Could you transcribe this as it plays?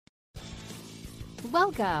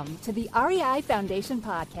Welcome to the REI Foundation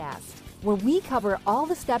Podcast, where we cover all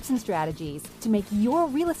the steps and strategies to make your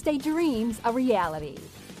real estate dreams a reality.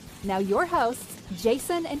 Now your hosts,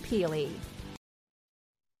 Jason and Peely.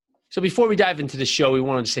 So before we dive into the show, we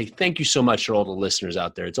wanted to say thank you so much to all the listeners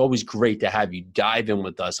out there. It's always great to have you dive in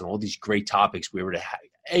with us on all these great topics we were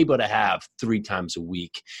able to have 3 times a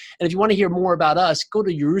week. And if you want to hear more about us, go to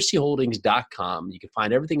urusiholdings.com. You can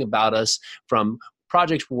find everything about us, from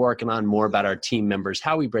projects we're working on, more about our team members,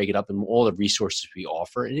 how we break it up, and all the resources we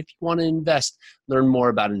offer. And if you want to invest, learn more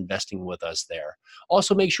about investing with us there.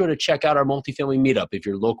 Also, make sure to check out our multifamily meetup if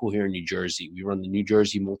you're local here in New Jersey. We run the New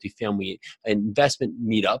Jersey Multifamily Investment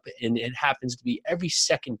Meetup, and it happens to be every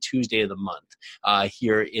second Tuesday of the month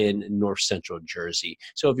here in North Central Jersey.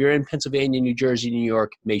 So if you're in Pennsylvania, New Jersey, New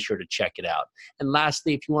York, make sure to check it out. And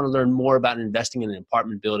lastly, if you want to learn more about investing in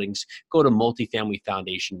apartment buildings, go to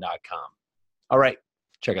multifamilyfoundation.com. All right,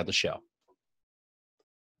 check out the show.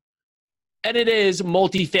 And it is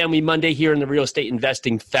Multifamily Monday here in the Real Estate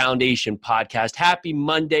Investing Foundation podcast. Happy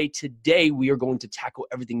Monday. Today, we are going to tackle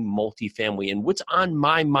everything multifamily. And what's on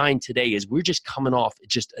my mind today is we're just coming off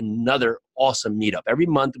just another awesome meetup. Every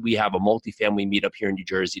month, we have a multifamily meetup here in New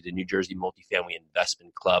Jersey, the New Jersey Multifamily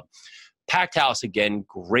Investment Club. Packed house again,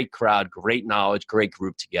 great crowd, great knowledge, great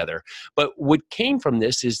group together. But what came from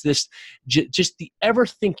this is this just the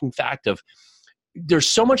ever-thinking fact of, there's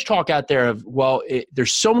so much talk out there of,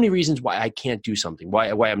 there's so many reasons why I can't do something, why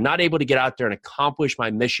I'm not able to get out there and accomplish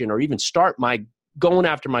my mission or even start going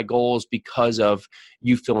after my goals because of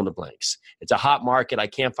you fill in the blanks. It's a hot market. I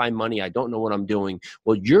can't find money. I don't know what I'm doing.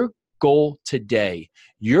 Well, your goal today,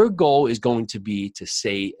 your goal is going to be to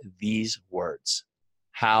say these words.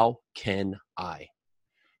 How can I?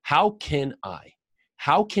 How can I?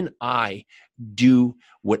 How can I do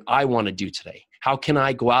what I want to do today? How can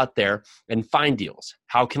I go out there and find deals?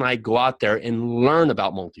 How can I go out there and learn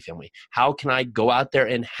about multifamily? How can I go out there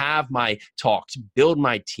and have my talks, build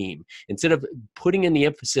my team? Instead of putting in the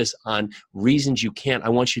emphasis on reasons you can't, I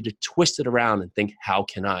want you to twist it around and think, how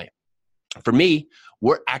can I? For me,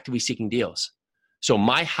 we're actively seeking deals. So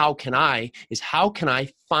my how can I is, how can I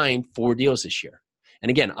find 4 deals this year? And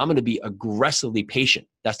again, I'm going to be aggressively patient.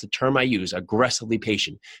 That's the term I use, aggressively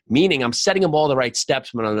patient, meaning I'm setting up all the right steps,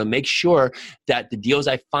 but I'm going to make sure that the deals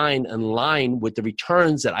I find align with the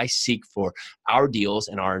returns that I seek for our deals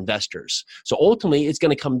and our investors. So ultimately, it's going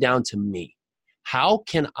to come down to me. How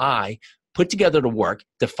can I put together the work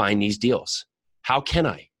to find these deals? How can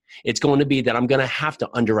I? It's going to be that I'm going to have to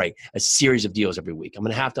underwrite a series of deals every week. I'm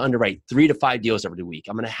going to have to underwrite 3 to 5 deals every week.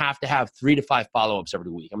 I'm going to have 3 to 5 follow-ups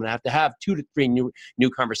every week. I'm going to have 2 to 3 new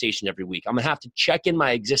conversations every week. I'm going to have to check in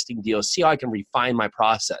my existing deals, see how I can refine my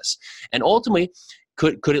process. And ultimately,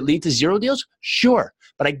 could it lead to 0 deals? Sure.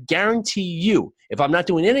 But I guarantee you, if I'm not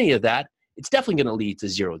doing any of that, it's definitely going to lead to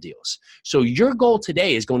 0 deals. So your goal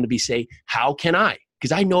today is going to be, say, how can I?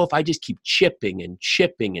 Because I know if I just keep chipping and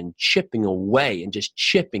chipping and chipping away and just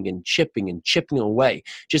chipping and chipping and chipping away,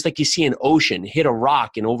 just like you see an ocean hit a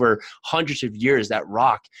rock, and over hundreds of years, that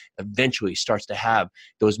rock eventually starts to have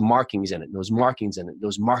those markings in it, those markings in it,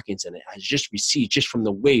 those markings in it, as just recedes just from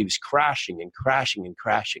the waves crashing and crashing and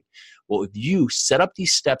crashing. Well, if you set up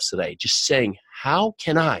these steps today, just saying, how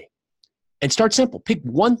can I? And start simple. Pick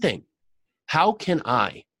one thing. How can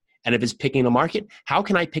I? And if it's picking a market, how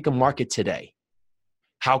can I pick a market today?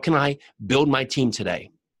 How can I build my team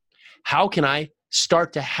today? How can I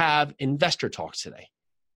start to have investor talks today?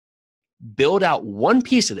 Build out one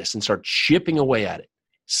piece of this and start chipping away at it,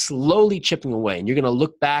 slowly chipping away. And you're going to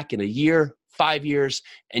look back in a year, 5 years,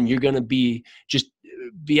 and you're going to be just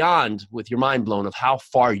beyond with your mind blown of how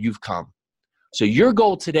far you've come. So your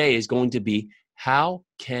goal today is going to be, how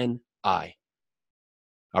can I?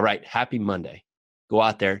 All right, happy Monday. Go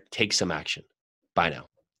out there, take some action. Bye now.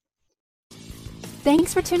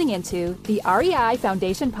 Thanks for tuning into the REI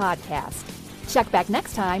Foundation podcast. Check back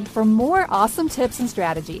next time for more awesome tips and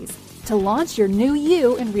strategies to launch your new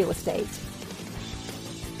you in real estate.